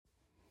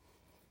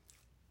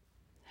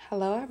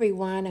Hello,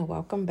 everyone, and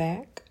welcome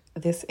back.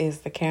 This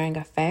is The Caring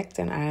Effect,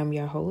 and I am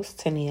your host,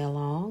 Tania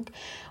Long.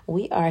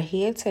 We are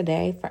here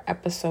today for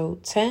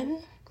episode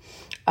 10,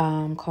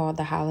 called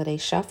The Holiday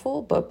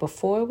Shuffle. But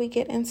before we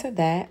get into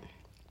that,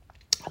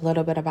 a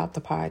little bit about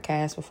the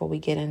podcast before we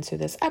get into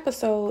this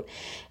episode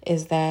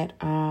is that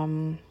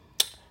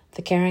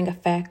The Caring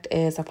Effect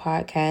is a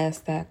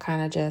podcast that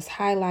kind of just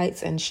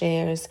highlights and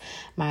shares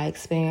my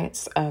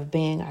experience of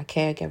being a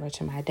caregiver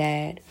to my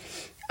dad,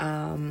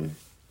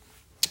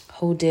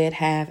 who did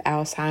have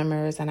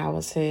Alzheimer's, and I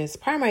was his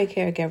primary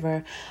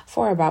caregiver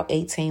for about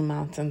 18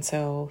 months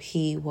until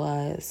he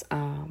was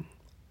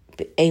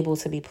able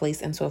to be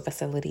placed into a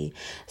facility.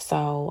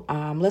 So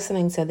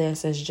listening to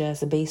this is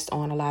just based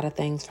on a lot of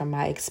things from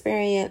my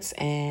experience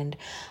and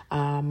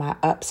my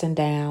ups and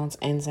downs,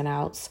 ins and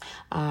outs.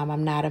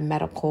 I'm not a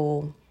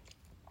medical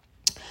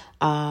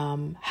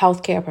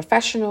healthcare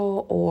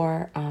professional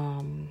or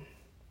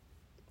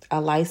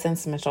a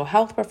licensed mental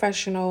health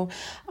professional,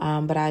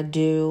 but I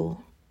do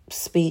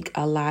speak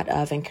a lot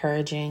of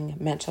encouraging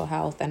mental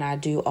health, and I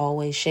do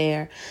always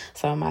share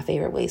some of my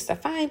favorite ways to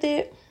find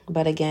it.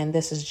 But again,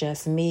 this is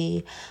just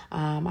me.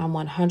 I'm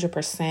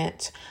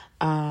 100%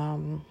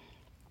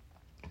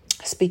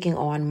 speaking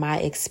on my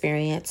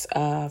experience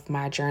of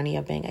my journey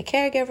of being a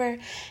caregiver.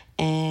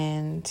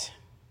 And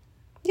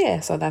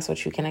yeah, so that's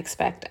what you can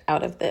expect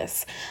out of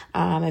this.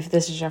 If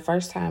this is your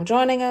first time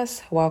joining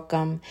us,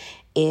 welcome.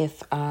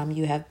 If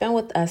you have been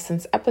with us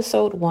since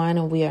episode 1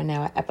 and we are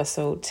now at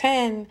episode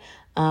 10,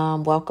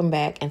 welcome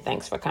back and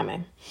thanks for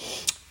coming.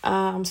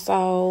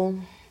 So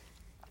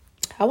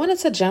I wanted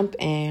to jump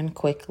in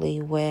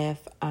quickly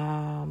with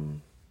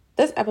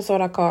this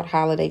episode I called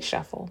Holiday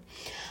Shuffle.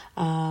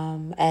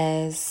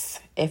 As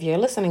if you're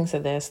listening to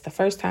this, the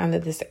first time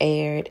that this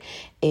aired,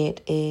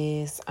 it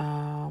is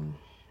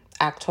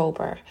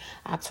October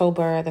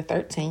the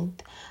 13th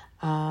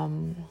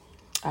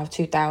of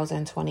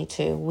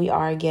 2022. We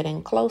are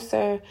getting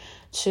closer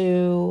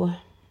to,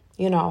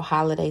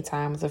 holiday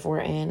times. If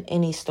we're in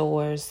any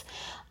stores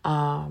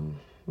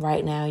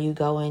right now, you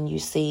go in, you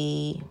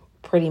see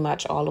pretty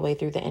much all the way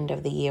through the end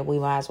of the year. We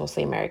might as well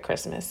say Merry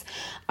Christmas.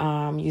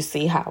 You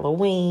see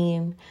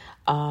Halloween.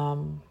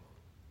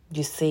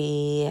 You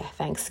see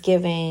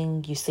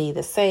Thanksgiving, you see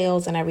the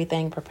sales and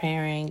everything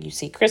preparing. You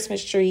see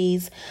Christmas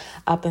trees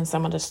up in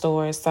some of the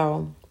stores.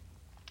 So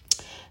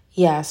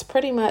yes,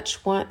 pretty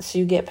much once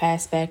you get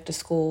past back to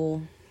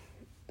school,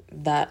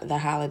 the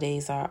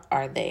holidays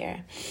are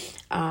there.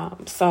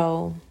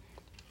 So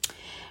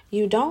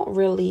you don't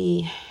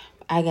really,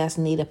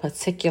 need a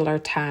particular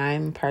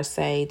time per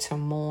se to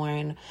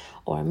mourn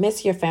or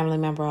miss your family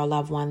member or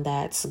loved one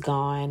that's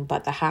gone.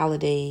 But the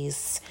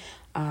holidays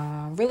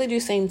really do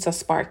seem to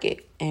spark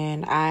it.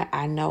 And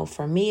I know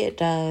for me it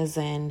does.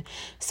 And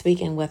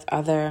speaking with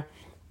other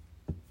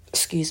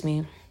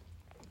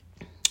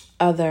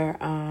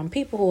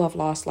people who have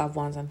lost loved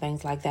ones and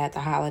things like that, the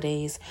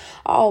holidays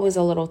are always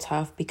a little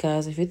tough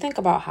because if you think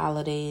about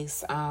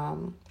holidays,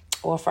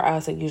 or for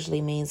us, it usually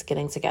means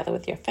getting together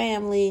with your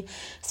family,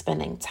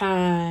 spending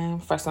time.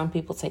 For some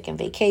people, taking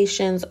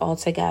vacations all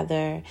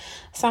together.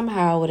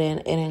 Somehow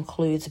it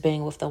includes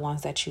being with the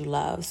ones that you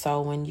love.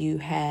 So when you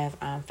have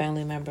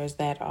family members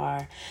that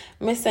are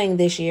missing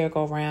this year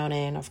go round,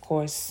 and of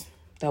course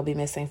they'll be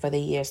missing for the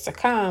years to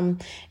come,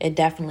 it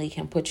definitely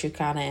can put you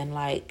kind of in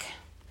like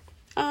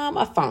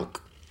a funk.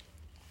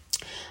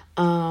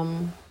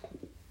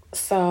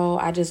 So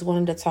I just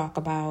wanted to talk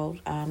about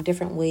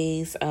different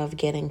ways of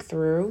getting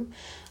through,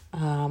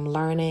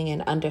 learning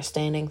and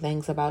understanding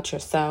things about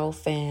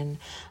yourself and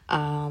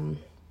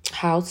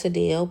how to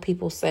deal.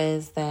 People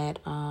says that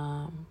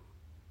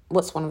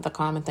what's one of the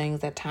common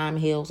things, that time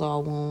heals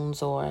all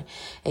wounds, or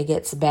it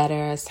gets better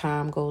as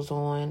time goes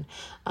on.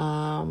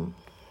 I'm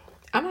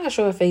not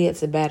sure if it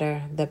gets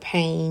better. The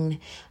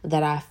pain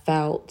that I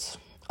felt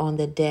on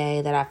the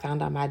day that I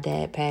found out my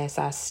dad passed,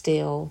 I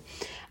still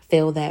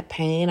feel that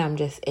pain. I'm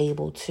just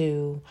able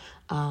to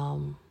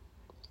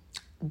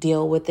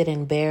deal with it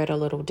and bear it a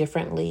little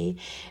differently,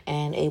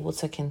 and able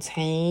to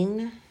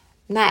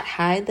not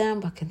hide them,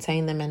 but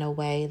contain them in a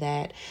way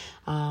that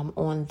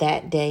on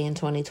that day in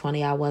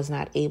 2020, I was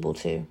not able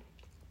to.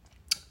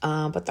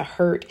 But the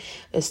hurt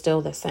is still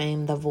the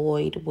same. The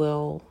void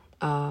will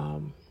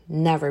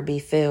never be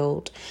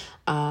filled.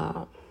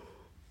 So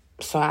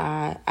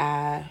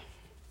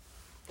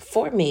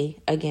for me,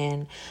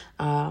 again,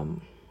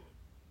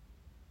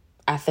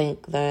 I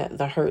think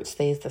the hurt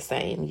stays the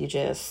same. You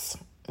just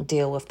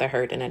deal with the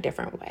hurt in a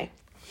different way.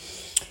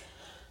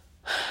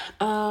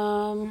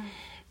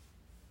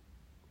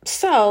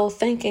 So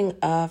thinking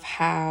of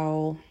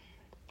how,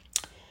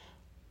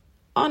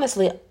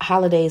 honestly,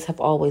 holidays have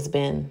always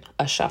been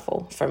a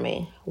shuffle for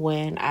me.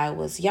 When I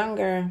was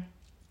younger,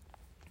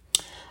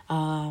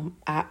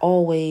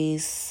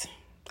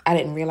 I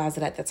didn't realize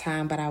it at the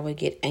time, but I would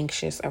get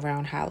anxious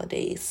around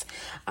holidays.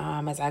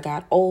 As I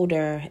got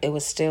older, it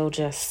was still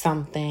just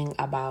something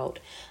about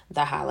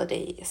the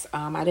holidays.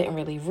 I didn't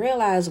really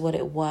realize what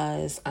it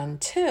was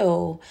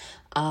until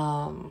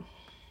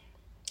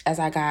as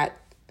I got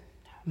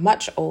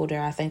much older.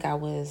 I think I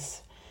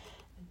was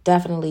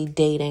definitely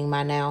dating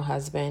my now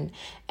husband,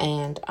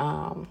 and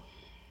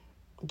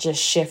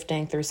just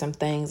shifting through some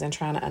things and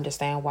trying to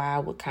understand why I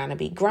would kind of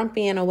be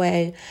grumpy in a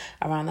way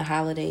around the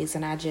holidays.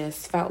 And I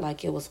just felt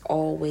like it was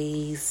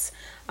always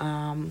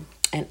an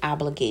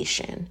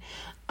obligation.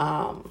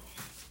 Now,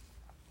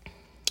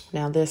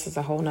 this is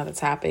a whole nother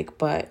topic,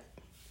 but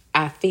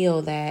I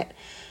feel that,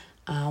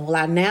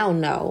 I now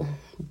know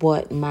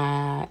what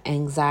my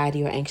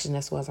anxiety or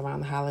anxiousness was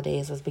around the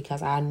holidays was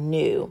because I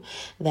knew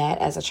that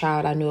as a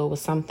child, I knew it was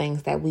some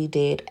things that we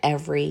did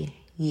every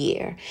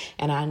year.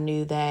 And I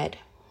knew that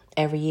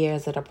every year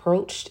as it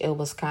approached, it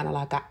was kind of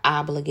like an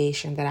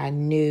obligation that I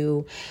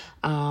knew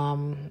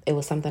it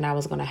was something I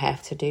was going to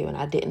have to do, and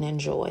I didn't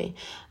enjoy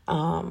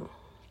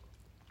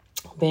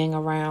being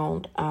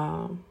around.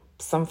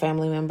 Some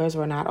family members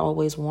were not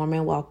always warm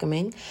and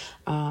welcoming.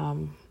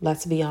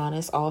 Let's be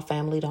honest, all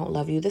family don't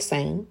love you the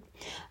same.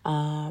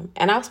 And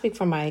I'll speak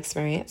from my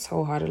experience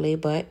wholeheartedly,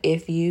 but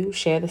if you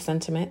share the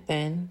sentiment,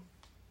 then,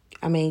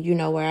 you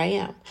know where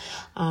I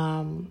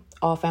am.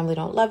 All family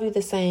don't love you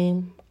the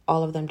same.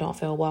 All of them don't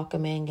feel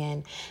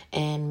welcoming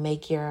and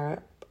make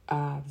your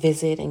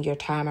visit and your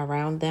time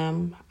around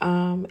them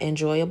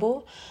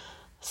enjoyable.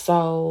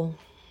 So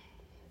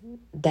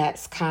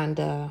that's kind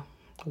of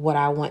what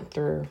I went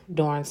through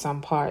during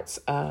some parts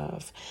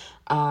of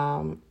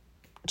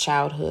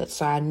childhood.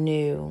 So I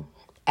knew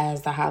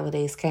as the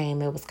holidays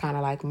came, it was kind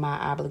of like my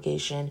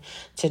obligation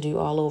to do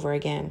all over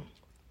again.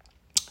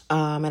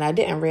 And I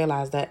didn't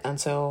realize that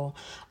until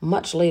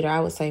much later.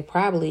 I would say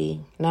probably,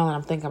 now that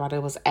I'm thinking about it,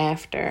 it was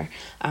after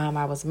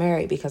I was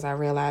married, because I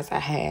realized I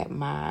had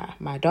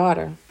my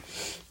daughter.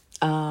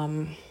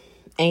 And,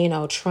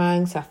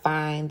 trying to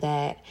find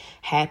that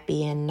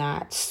happy and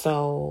not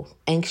so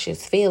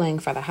anxious feeling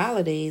for the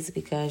holidays,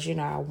 because,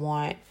 I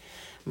want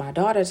my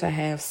daughter to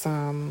have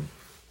some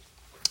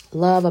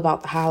love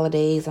about the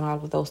holidays and all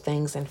of those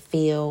things and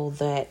feel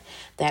that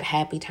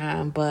happy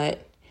time.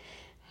 But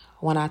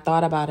when I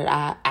thought about it,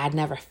 I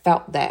never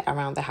felt that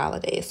around the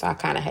holidays. So I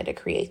kind of had to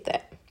create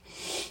that.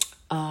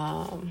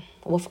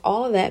 With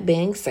all of that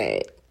being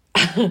said,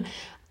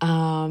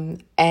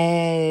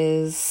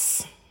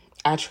 as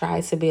I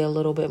tried to be a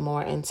little bit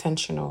more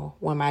intentional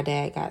when my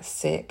dad got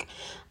sick,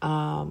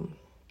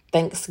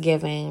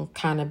 Thanksgiving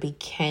kind of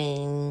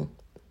became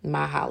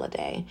my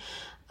holiday.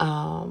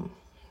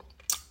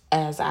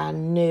 As I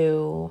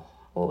knew,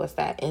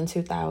 in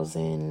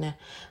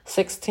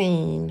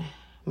 2016,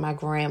 my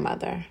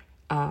grandmother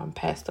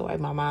passed away.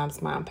 My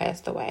mom's mom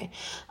passed away.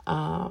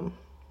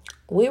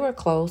 We were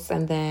close,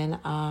 and then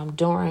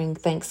during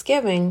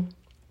Thanksgiving,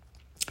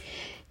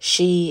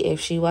 if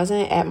she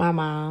wasn't at my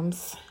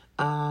mom's,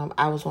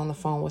 I was on the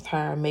phone with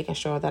her, making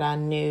sure that I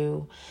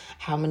knew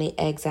how many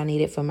eggs I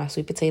needed for my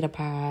sweet potato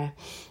pie.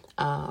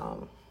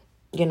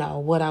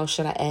 What else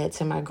should I add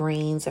to my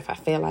greens if I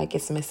feel like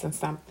it's missing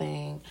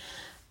something?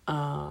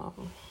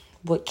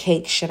 What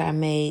cake should I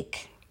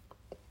make?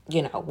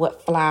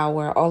 What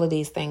flour, all of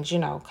these things,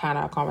 kind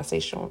of a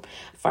conversation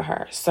for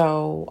her.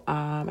 So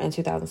in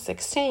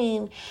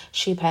 2016,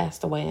 she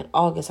passed away in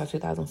August of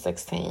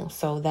 2016.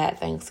 So that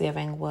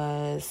Thanksgiving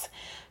was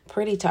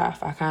pretty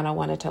tough. I kind of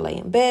wanted to lay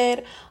in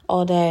bed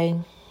all day,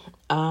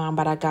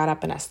 but I got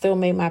up and I still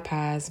made my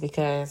pies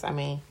because,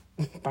 my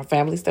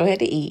family still had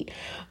to eat.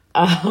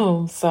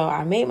 So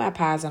I made my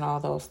pies and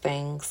all those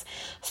things.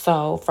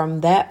 So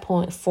from that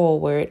point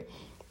forward,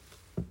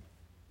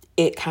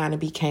 it kind of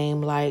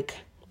became like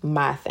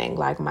my thing,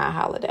 like my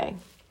holiday.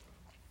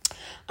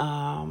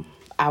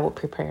 I would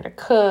prepare to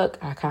cook.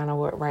 I kind of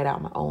would write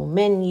out my own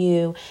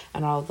menu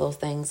and all of those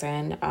things.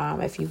 And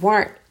if you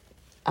weren't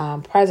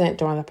present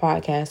during the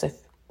podcast,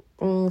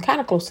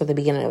 kind of close to the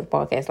beginning of the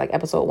podcast, like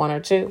episode 1 or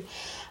 2,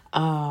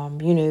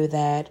 you knew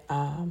that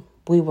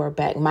we were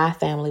back. My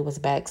family was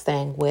back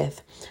staying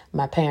with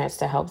my parents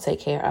to help take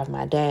care of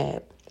my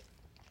dad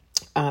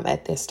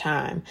at this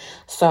time.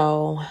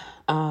 So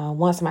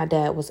once my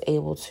dad was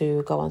able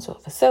to go into a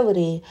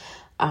facility,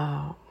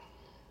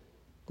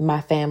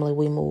 my family,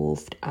 we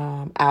moved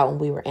out, and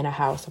we were in a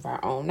house of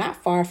our own,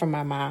 not far from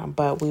my mom,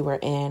 but we were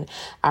in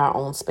our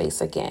own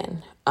space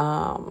again.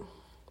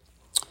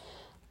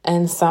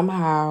 And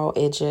somehow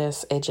it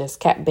just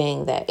kept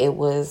being that it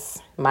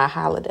was my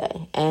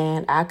holiday,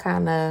 and I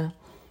kind of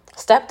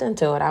stepped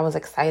into it. I was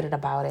excited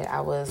about it.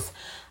 I was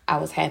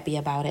happy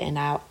about it, and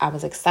I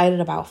was excited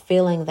about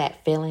feeling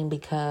that feeling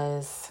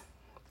because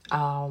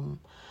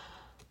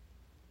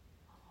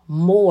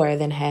more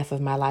than half of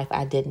my life,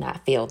 I did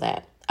not feel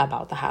that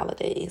about the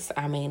holidays.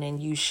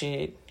 And you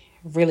should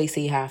really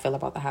see how I feel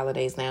about the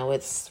holidays now.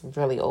 It's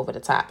really over the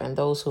top. And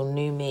those who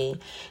knew me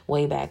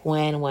way back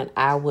when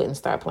I wouldn't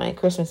start playing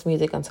Christmas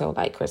music until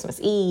like Christmas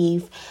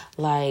Eve,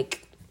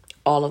 like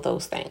all of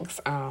those things.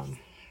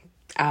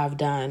 I've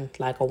done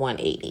like a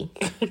 180.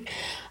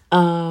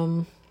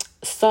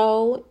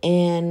 So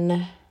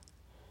in,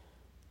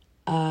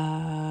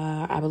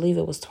 I believe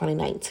it was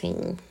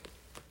 2019,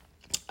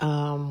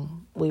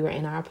 we were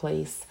in our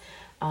place.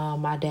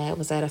 My dad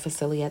was at a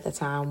facility at the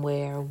time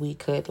where we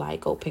could like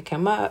go pick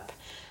him up.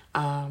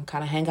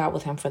 kind of hang out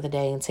with him for the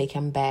day and take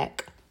him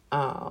back,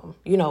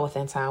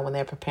 within time when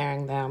they're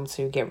preparing them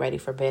to get ready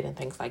for bed and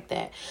things like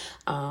that.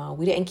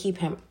 We didn't keep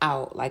him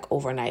out like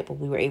overnight, but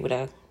we were able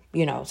to,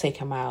 take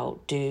him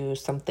out, do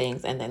some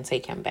things, and then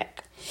take him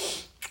back.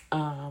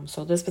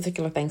 So this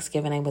particular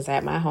Thanksgiving, it was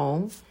at my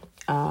home.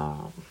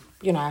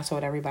 I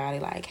told everybody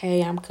like,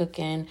 hey, I'm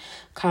cooking,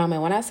 come.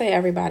 And when I say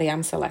everybody,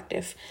 I'm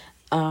selective.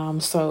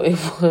 So it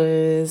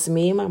was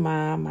me, my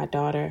mom, my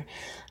daughter,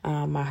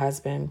 my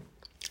husband,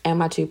 and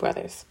my 2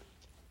 brothers.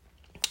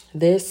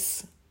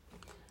 This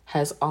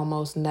has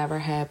almost never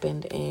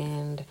happened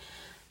in,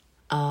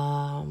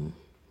 I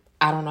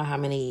don't know how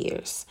many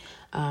years.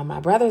 My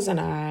brothers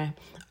and I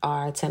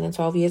are 10 and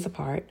 12 years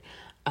apart.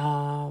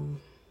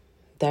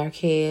 Their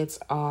kids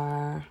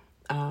are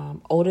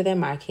older than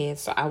my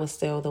kids. So I was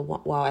still the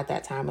one. Well, at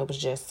that time, I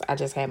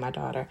just had my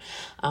daughter.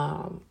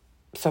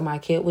 So my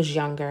kid was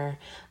younger.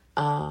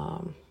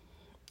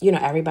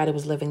 Everybody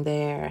was living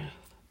their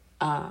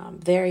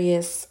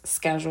various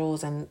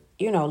schedules and,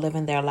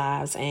 living their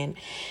lives. And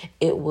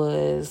it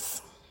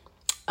was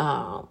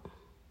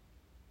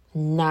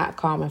not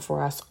common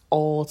for us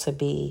all to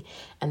be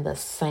in the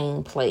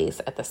same place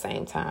at the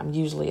same time.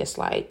 Usually it's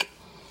like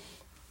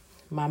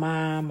my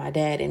mom, my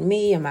dad, and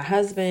me, and my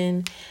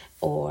husband,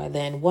 or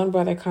then one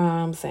brother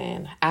comes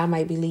and I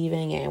might be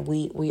leaving, and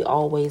we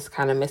always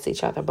kind of miss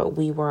each other, but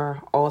we were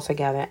all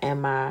together.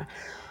 And my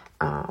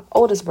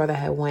oldest brother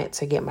had went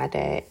to get my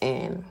dad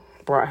and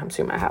brought him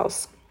to my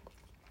house.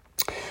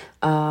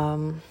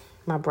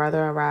 My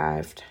brother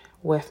arrived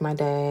with my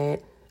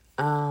dad.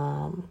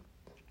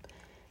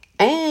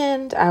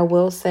 And I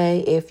will say,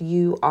 if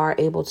you are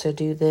able to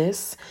do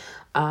this,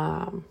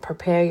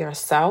 prepare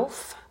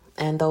yourself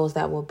and those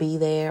that will be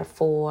there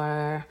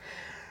for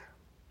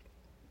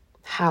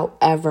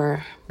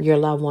however your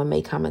loved one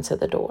may come into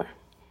the door.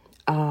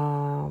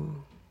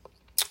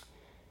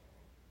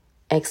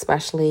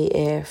 Especially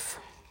if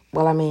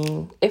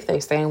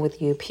they're staying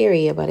with you,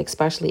 period, but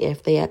especially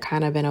if they had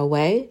kind of been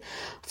away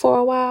for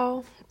a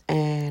while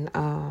and,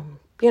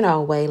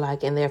 away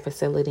like in their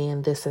facility,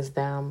 and this is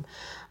them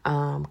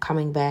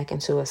coming back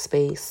into a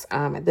space.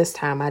 At this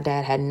time, my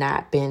dad had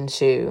not been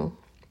to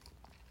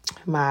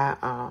my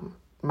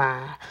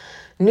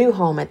new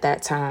home at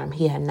that time.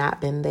 He had not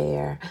been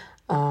there.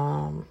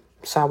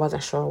 So I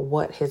wasn't sure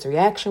what his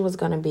reaction was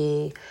going to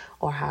be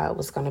or how it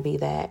was going to be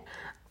that.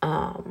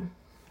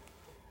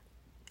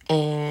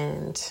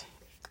 And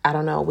I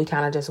don't know, we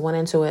kind of just went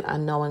into it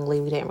unknowingly.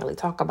 We didn't really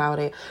talk about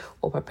it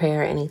or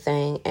prepare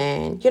anything.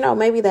 And,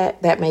 maybe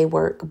that may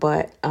work.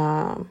 But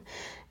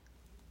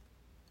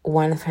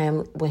when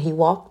he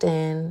walked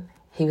in,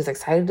 he was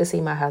excited to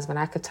see my husband.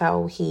 I could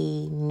tell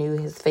he knew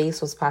his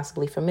face was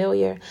possibly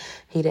familiar.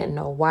 He didn't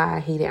know why.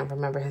 He didn't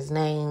remember his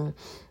name.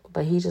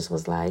 But he just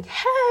was like,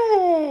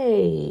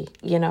 hey,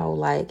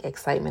 like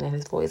excitement in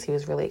his voice. He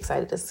was really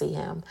excited to see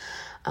him.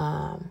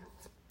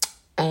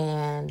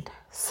 And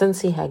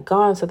since he had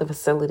gone to the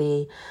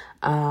facility,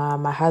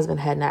 my husband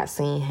had not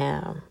seen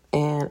him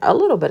in a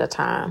little bit of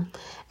time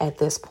at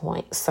this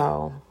point.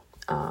 So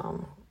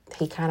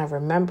he kind of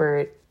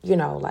remembered,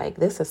 like,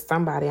 this is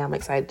somebody I'm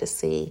excited to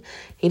see.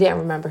 He didn't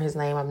remember his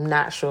name. I'm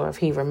not sure if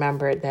he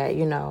remembered that,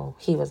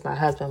 he was my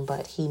husband,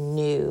 but he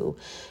knew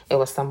it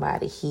was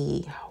somebody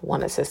he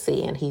wanted to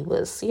see. And he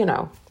was,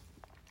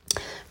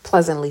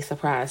 pleasantly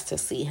surprised to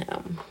see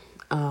him.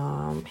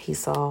 He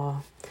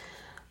saw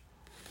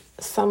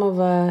some of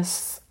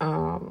us.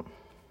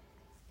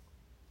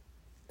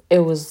 It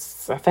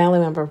was a family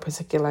member in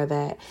particular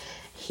that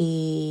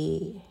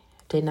he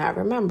did not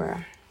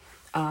remember.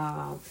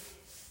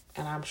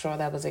 And I'm sure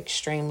that was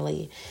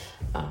extremely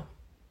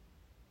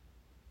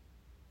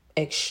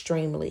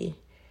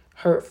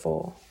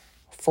hurtful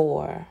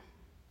for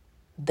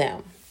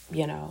them,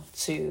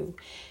 to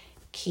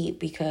keep,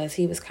 because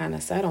he was kind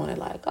of set on it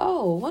like,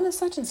 oh, when is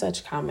such and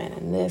such coming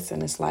and this,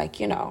 and it's like,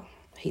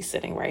 he's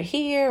sitting right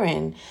here,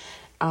 and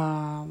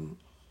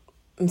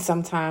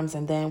sometimes,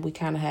 and then we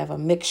kind of have a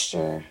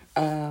mixture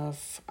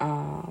of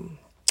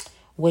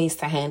ways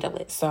to handle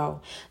it.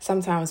 So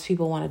sometimes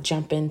people want to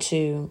jump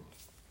into,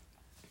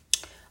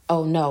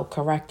 oh, no,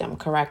 correct him.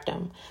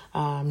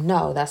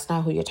 No, that's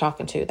not who you're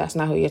talking to. That's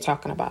not who you're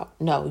talking about.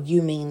 No,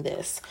 you mean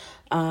this.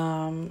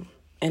 And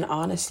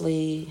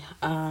honestly,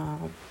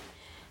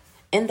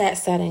 in that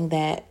setting,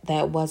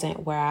 that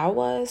wasn't where I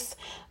was.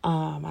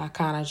 I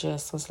kind of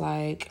just was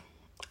like,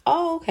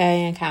 oh,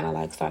 okay, and kind of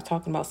like start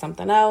talking about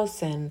something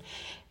else. And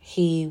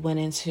he went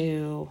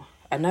into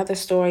another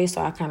story,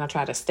 so I kind of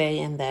tried to stay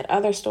in that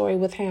other story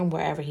with him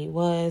wherever he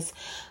was.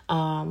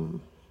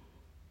 And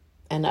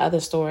the other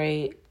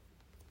story,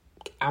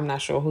 I'm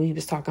not sure who he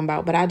was talking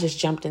about, but I just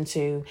jumped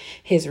into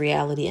his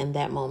reality in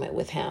that moment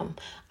with him.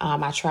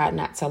 I tried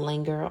not to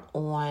linger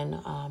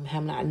on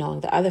him not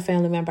knowing the other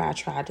family member. I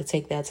tried to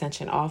take the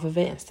attention off of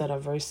it instead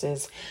of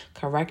versus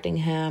correcting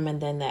him.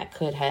 And then that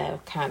could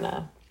have kind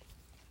of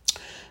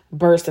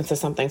burst into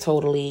something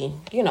totally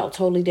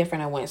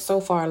different. I went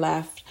so far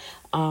left.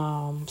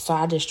 So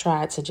I just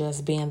tried to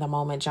just be in the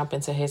moment, jump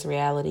into his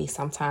reality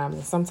sometimes.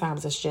 And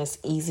sometimes it's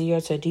just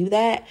easier to do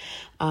that,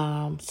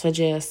 to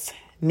just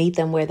meet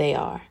them where they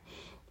are,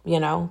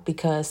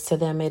 because to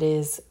them it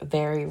is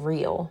very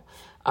real.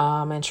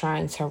 And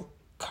trying to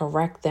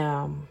correct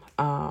them,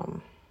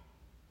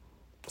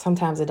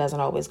 sometimes it doesn't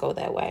always go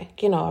that way.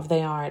 If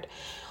they aren't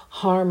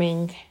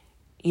harming,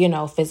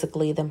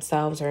 physically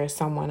themselves or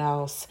someone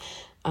else,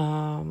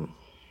 you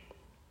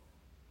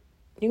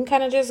can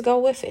kind of just go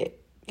with it,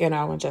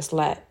 and just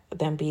let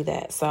them be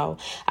that. So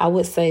I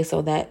would say,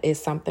 so that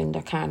is something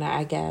to kind of,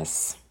 I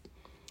guess,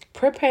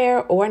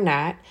 prepare or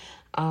not,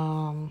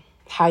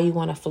 how you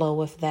want to flow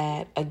with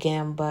that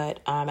again. But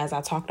as I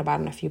talked about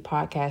in a few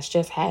podcasts,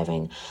 just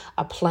having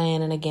a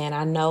plan. And again,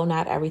 I know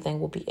not everything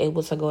will be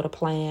able to go to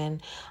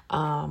plan,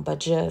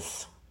 but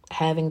just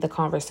having the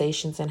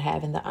conversations and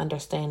having the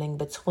understanding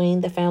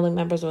between the family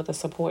members or the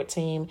support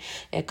team,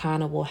 it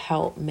kind of will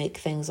help make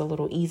things a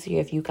little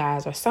easier if you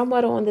guys are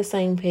somewhat on the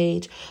same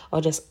page, or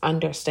just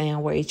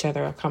understand where each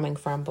other are coming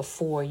from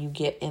before you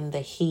get in the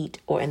heat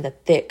or in the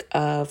thick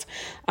of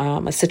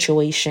a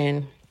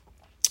situation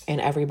and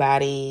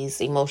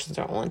everybody's emotions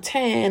are on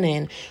 10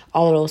 and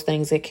all of those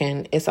things.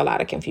 It's a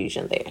lot of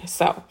confusion there.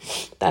 So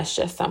that's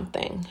just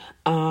something.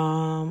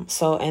 And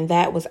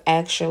that was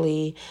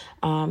actually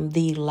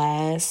the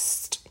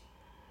last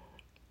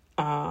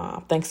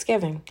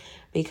Thanksgiving,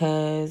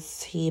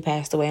 because he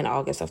passed away in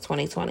August of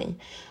 2020.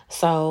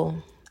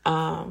 So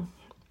I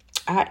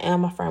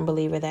am a firm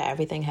believer that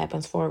everything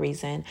happens for a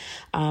reason.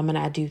 And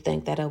I do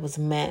think that it was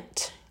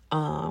meant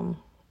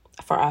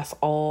for us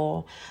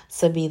all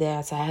to be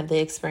there, to have the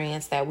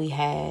experience that we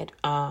had,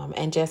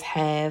 and just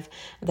have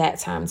that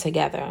time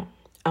together.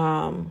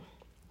 And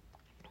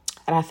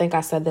I think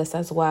I said this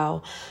as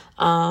well.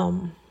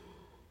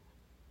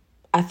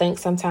 I think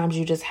sometimes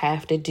you just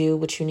have to do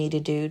what you need to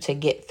do to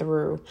get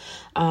through.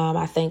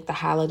 I think the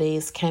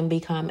holidays can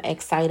become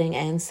exciting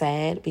and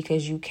sad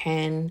because you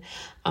can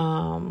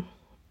find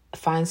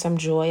some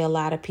joy. A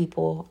lot of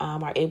people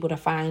are able to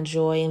find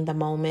joy in the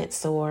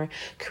moments or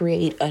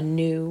create a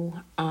new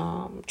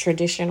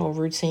tradition or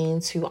routine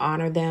to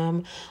honor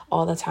them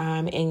all the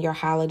time in your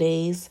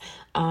holidays.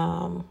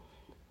 Find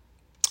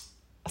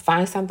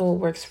something that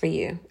works for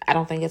you. I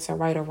don't think it's a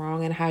right or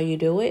wrong in how you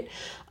do it.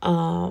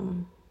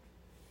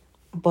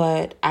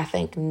 But I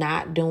think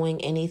not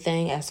doing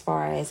anything as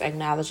far as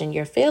acknowledging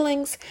your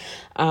feelings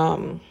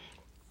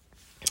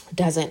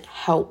doesn't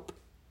help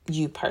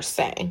you per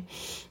se.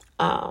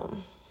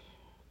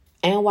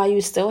 And while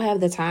you still have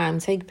the time,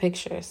 take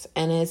pictures.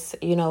 And it's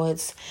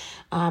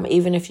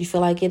even if you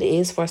feel like it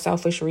is for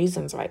selfish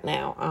reasons right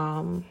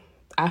now.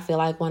 I feel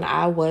like when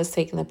I was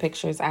taking the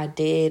pictures, I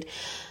did,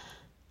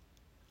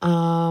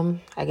 I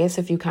guess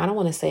if you kind of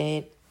want to say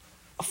it,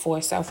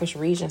 for selfish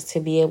reasons,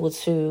 to be able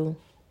to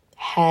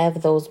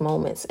have those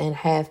moments and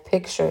have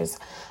pictures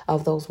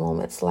of those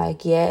moments.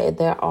 Like, yeah,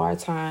 there are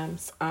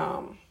times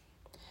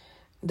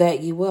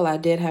that you will. I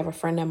did have a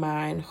friend of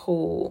mine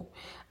who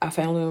a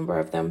family member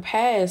of them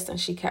passed, and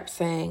she kept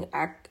saying,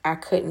 I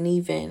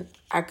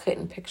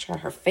couldn't picture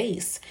her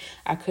face.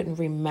 I couldn't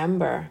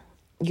remember,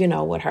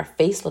 what her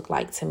face looked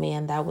like to me.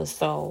 And that was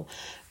so,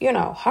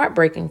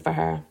 heartbreaking for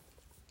her.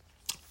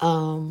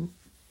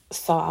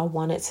 So I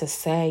wanted to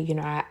say,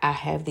 I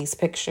have these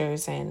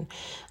pictures, and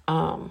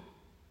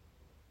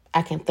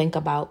I can think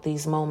about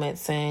these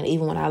moments. And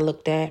even when I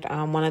looked at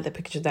one of the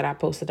pictures that I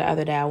posted the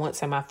other day, I went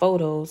to my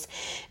photos.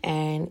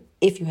 And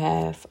if you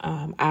have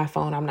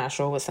iPhone, I'm not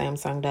sure what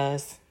Samsung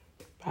does.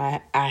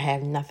 I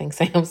have nothing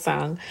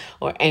Samsung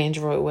or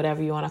Android,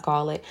 whatever you want to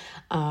call it.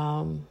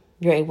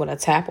 You're able to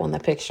tap on the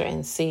picture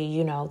and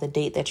see, the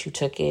date that you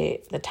took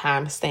it, the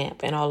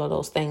timestamp, and all of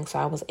those things. So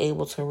I was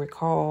able to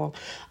recall,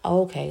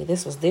 okay,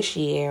 this was this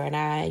year, and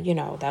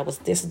that was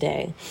this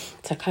day,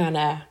 to kind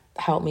of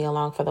help me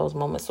along for those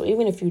moments. So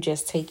even if you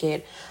just take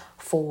it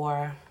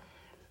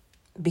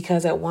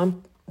because at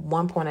one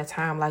point in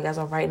time, like as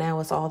of right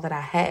now, it's all that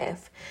I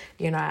have.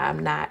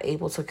 I'm not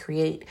able to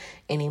create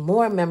any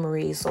more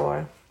memories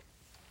or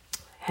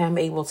am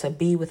able to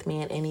be with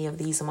me in any of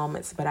these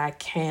moments, but I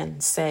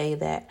can say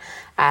that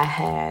I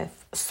have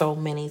so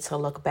many to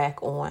look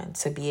back on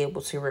to be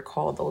able to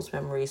recall those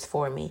memories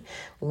for me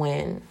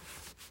when,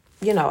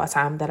 a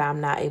time that I'm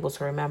not able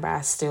to remember.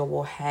 I still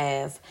will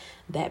have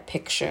that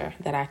picture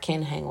that I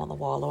can hang on the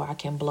wall, or I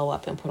can blow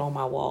up and put on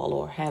my wall,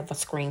 or have a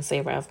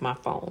screensaver of my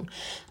phone.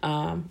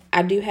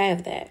 I do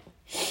have that.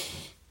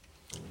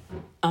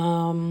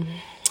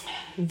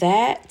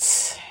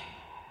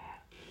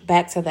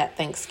 Back to that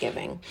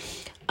Thanksgiving.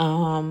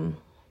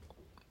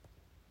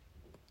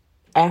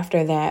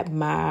 After that,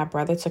 my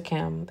brother took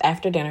him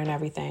after dinner and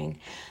everything.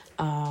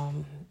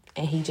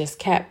 And he just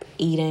kept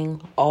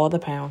eating all the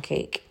pound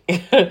cake.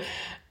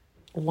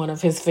 One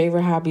of his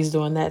favorite hobbies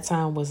during that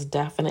time was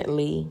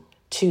definitely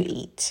to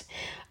eat.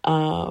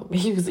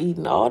 He was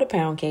eating all the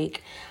pound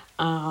cake.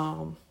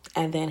 And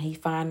then he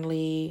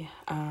finally,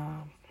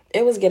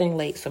 it was getting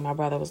late. So my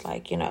brother was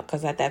like,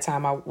 because at that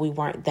time we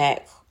weren't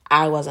that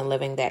I wasn't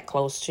living that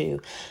close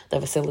to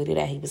the facility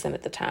that he was in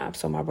at the time.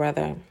 So my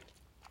brother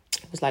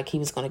was like, he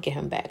was going to get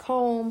him back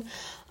home.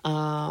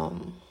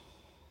 And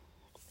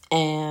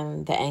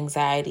the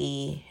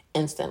anxiety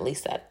instantly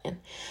set in.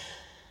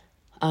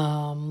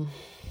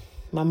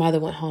 My mother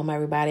went home,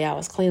 everybody. I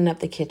was cleaning up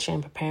the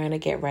kitchen, preparing to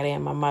get ready,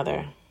 and my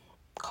mother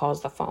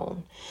calls the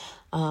phone.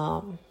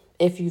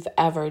 If you've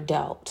ever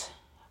dealt,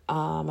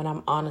 and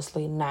I'm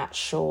honestly not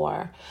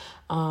sure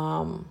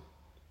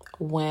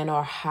when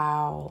or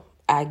how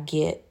I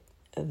get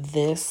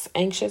this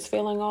anxious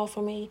feeling off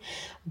of me,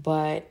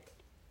 but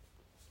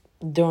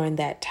during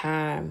that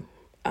time,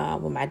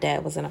 when my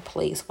dad was in a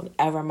place,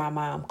 whenever my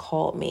mom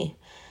called me,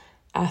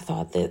 I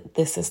thought that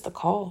this is the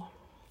call.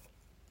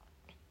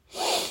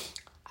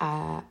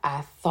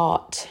 I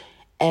thought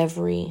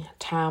every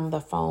time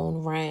the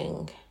phone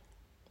rang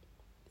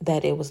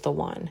that it was the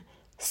one.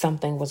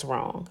 Something was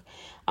wrong.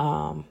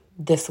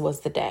 This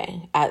was the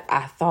day.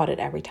 I thought it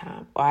every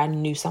time, or I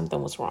knew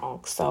something was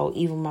wrong. So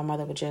even my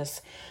mother would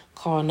just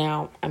call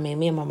now. I mean,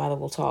 me and my mother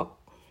will talk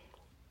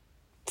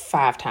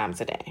 5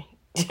 times a day,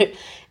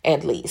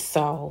 at least.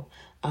 So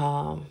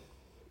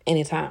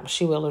anytime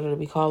she will literally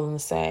be calling to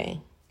say,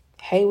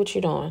 hey, what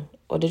you doing?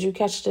 Or did you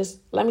catch this?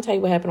 Let me tell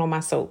you what happened on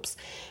my soaps,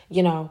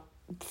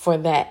 for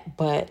that.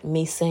 But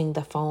me seeing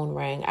the phone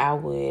ring,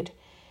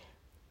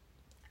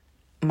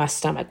 my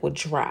stomach would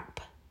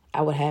drop.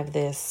 I would have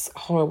this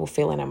horrible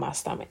feeling in my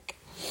stomach.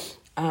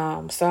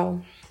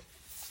 So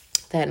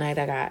that night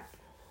I got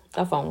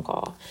a phone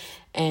call,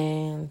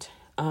 and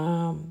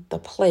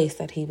the place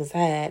that he was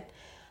at,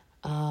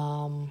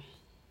 I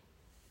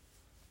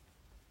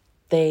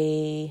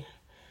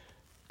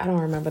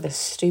don't remember the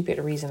stupid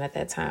reason at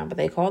that time, but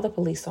they called the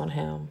police on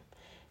him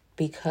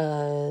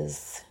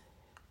because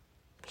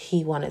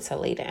he wanted to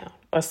lay down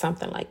or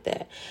something like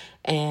that.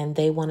 And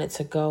they wanted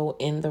to go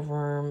in the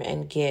room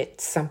and get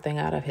something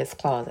out of his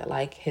closet,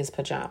 like his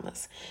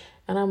pajamas.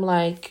 And I'm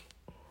like,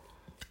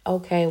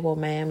 okay, well,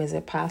 ma'am, is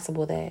it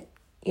possible that,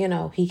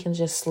 he can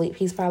just sleep?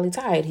 He's probably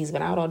tired. He's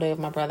been out all day with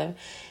my brother.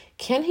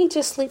 Can he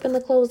just sleep in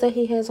the clothes that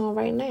he has on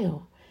right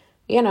now?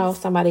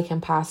 Somebody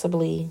can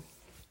possibly,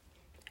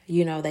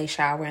 they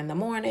shower in the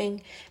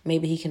morning.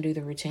 Maybe he can do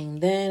the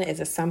routine then. Is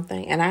it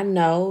something? And I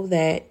know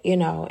that,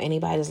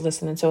 anybody that's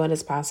listening to it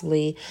is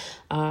possibly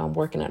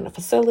working in a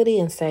facility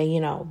and say,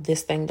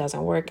 this thing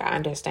doesn't work. I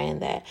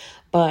understand that.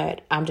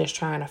 But I'm just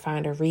trying to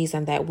find a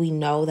reason that we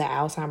know that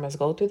Alzheimer's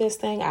go through this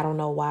thing. I don't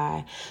know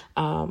why.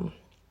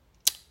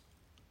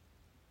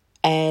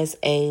 As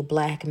a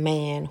Black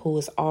man who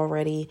is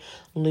already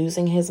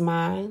losing his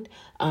mind,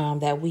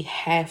 that we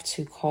have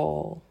to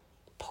call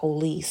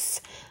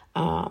police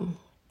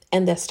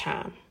in this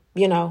time.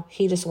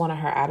 He just wanted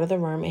her out of the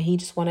room and he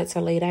just wanted to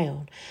lay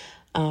down.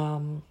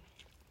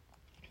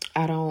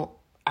 I don't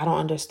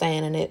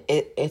understand. And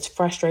it's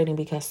frustrating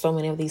because so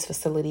many of these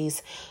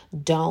facilities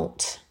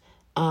don't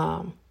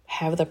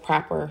have the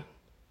proper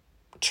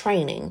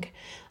training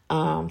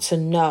to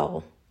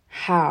know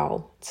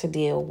how to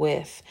deal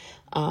with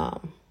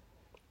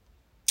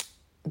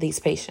these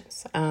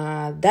patients.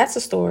 That's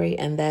a story,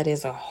 and that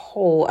is a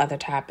whole other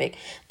topic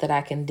that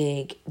I can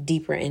dig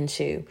deeper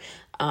into.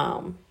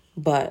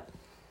 But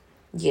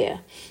yeah,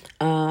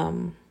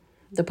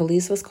 the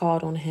police was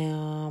called on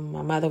him.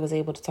 My mother was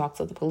able to talk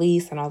to the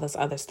police and all this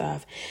other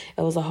stuff.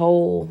 It was a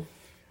whole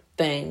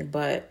thing,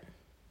 but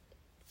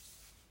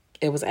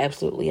it was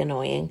absolutely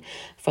annoying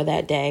for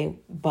that day.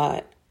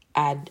 But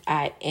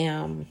I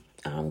am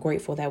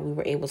grateful that we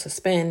were able to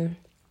spend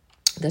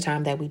the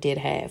time that we did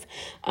have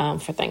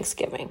for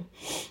Thanksgiving.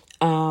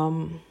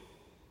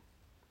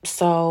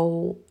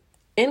 So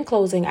in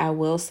closing, I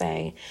will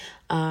say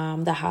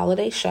the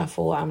holiday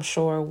shuffle, I'm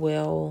sure,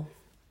 will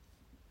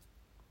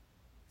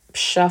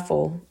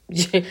shuffle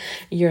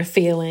your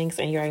feelings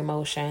and your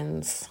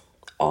emotions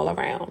all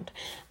around.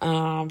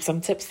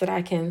 Some tips that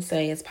I can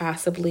say is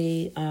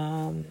possibly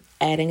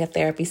adding a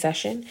therapy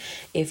session.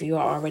 If you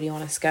are already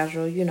on a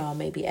schedule,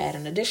 maybe add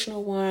an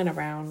additional one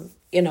around,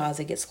 as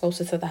it gets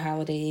closer to the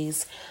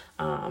holidays.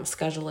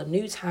 Schedule a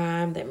new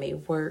time that may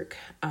work.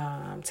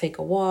 Take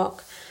a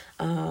walk.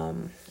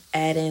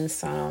 Add in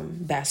some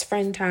best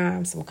friend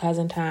time, some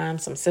cousin time,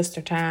 some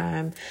sister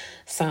time,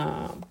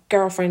 some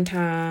girlfriend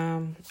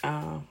time,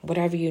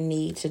 whatever you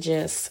need to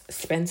just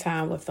spend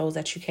time with those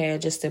that you care,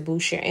 just to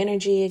boost your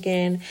energy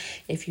again.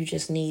 If you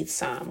just need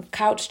some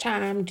couch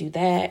time, do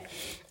that.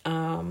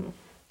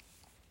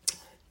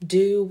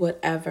 Do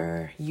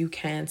whatever you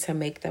can to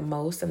make the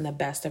most and the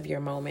best of your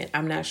moment.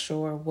 I'm not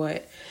sure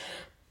what,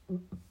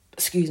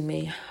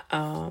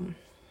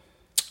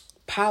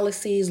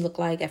 policies look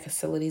like at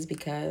facilities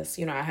because,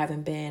 I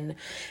haven't been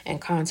in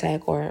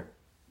contact or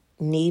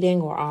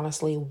needing or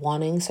honestly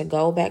wanting to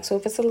go back to a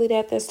facility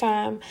at this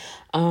time.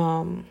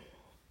 So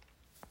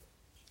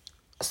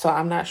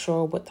I'm not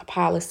sure what the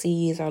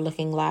policies are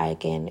looking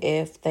like and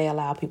if they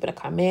allow people to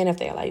come in, if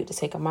they allow you to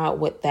take them out,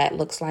 what that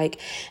looks like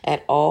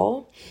at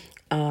all.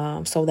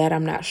 So that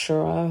I'm not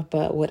sure of,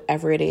 but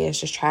whatever it is,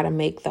 just try to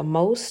make the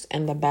most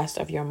and the best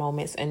of your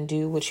moments and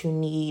do what you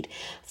need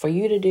for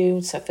you to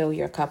do to fill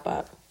your cup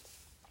up.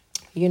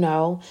 you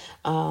know,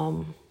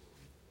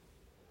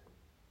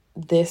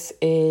 this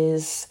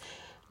is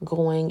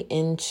going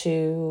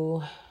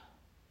into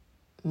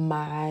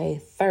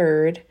my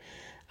third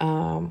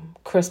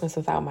Christmas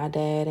without my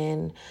dad,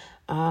 and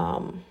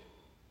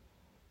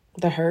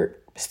the hurt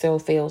still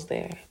feels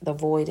there. The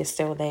void is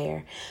still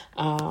there.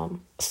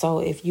 So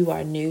if you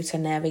are new to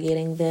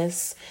navigating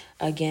this,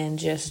 again,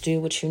 just do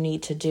what you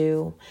need to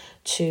do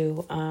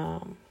to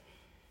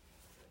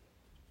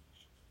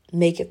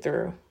make it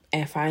through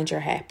and find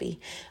your happy.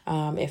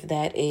 If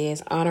that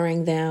is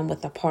honoring them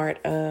with a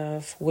part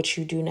of what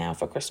you do now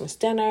for Christmas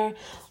dinner,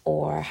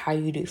 or how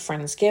you do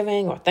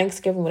Friendsgiving or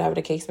Thanksgiving, whatever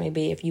the case may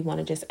be, if you want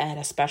to just add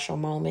a special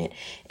moment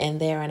in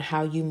there and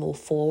how you move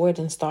forward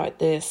and start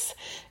this,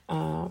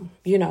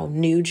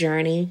 new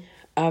journey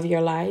of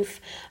your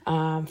life,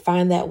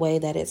 find that way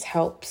that it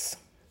helps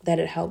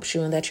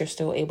you, and that you're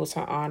still able to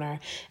honor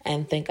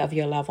and think of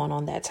your loved one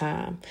on that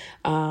time.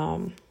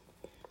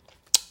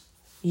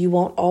 You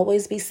won't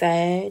always be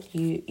sad.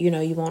 You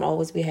won't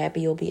always be happy.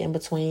 You'll be in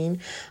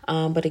between.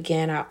 But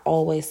again, I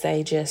always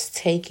say just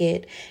take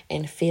it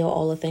and feel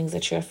all the things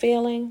that you're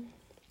feeling.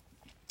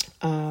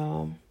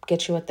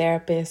 Get you a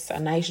therapist, a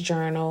nice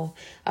journal,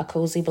 a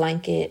cozy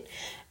blanket,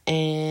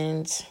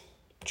 and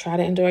try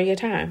to enjoy your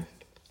time.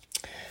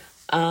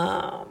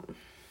 I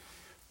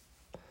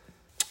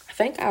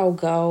think I'll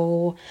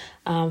go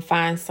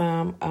find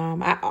some.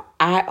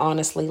 I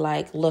honestly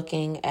like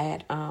looking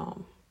at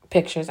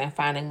pictures and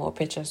finding more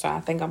pictures. So I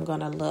think I'm going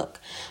to look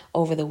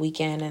over the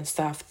weekend and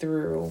stuff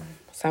through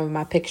some of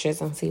my pictures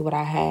and see what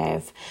I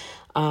have.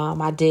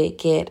 I did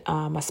get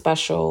a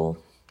special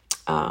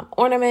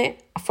ornament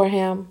for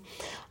him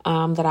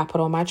that I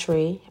put on my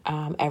tree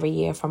every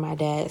year for my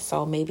dad.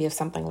 So maybe if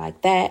something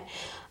like that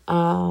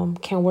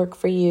can work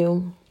for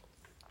you,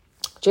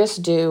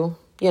 just do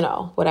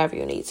whatever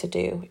you need to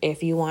do.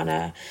 If you want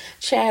to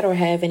chat or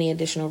have any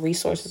additional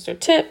resources or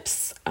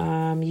tips,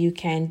 you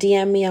can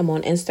DM me. I'm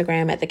on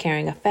Instagram at The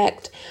Caring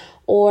Effect.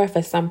 Or if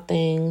it's some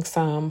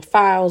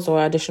files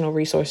or additional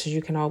resources,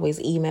 you can always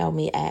email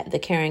me at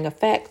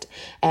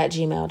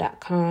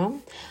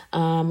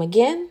thecaringeffect@gmail.com.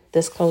 Again,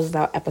 this closes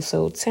out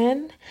episode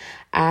 10.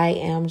 I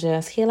am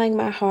just healing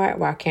my heart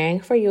while caring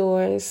for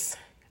yours.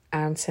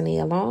 I'm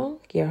Tania Long,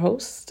 your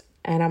host,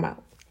 and I'm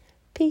out.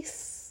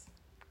 Peace.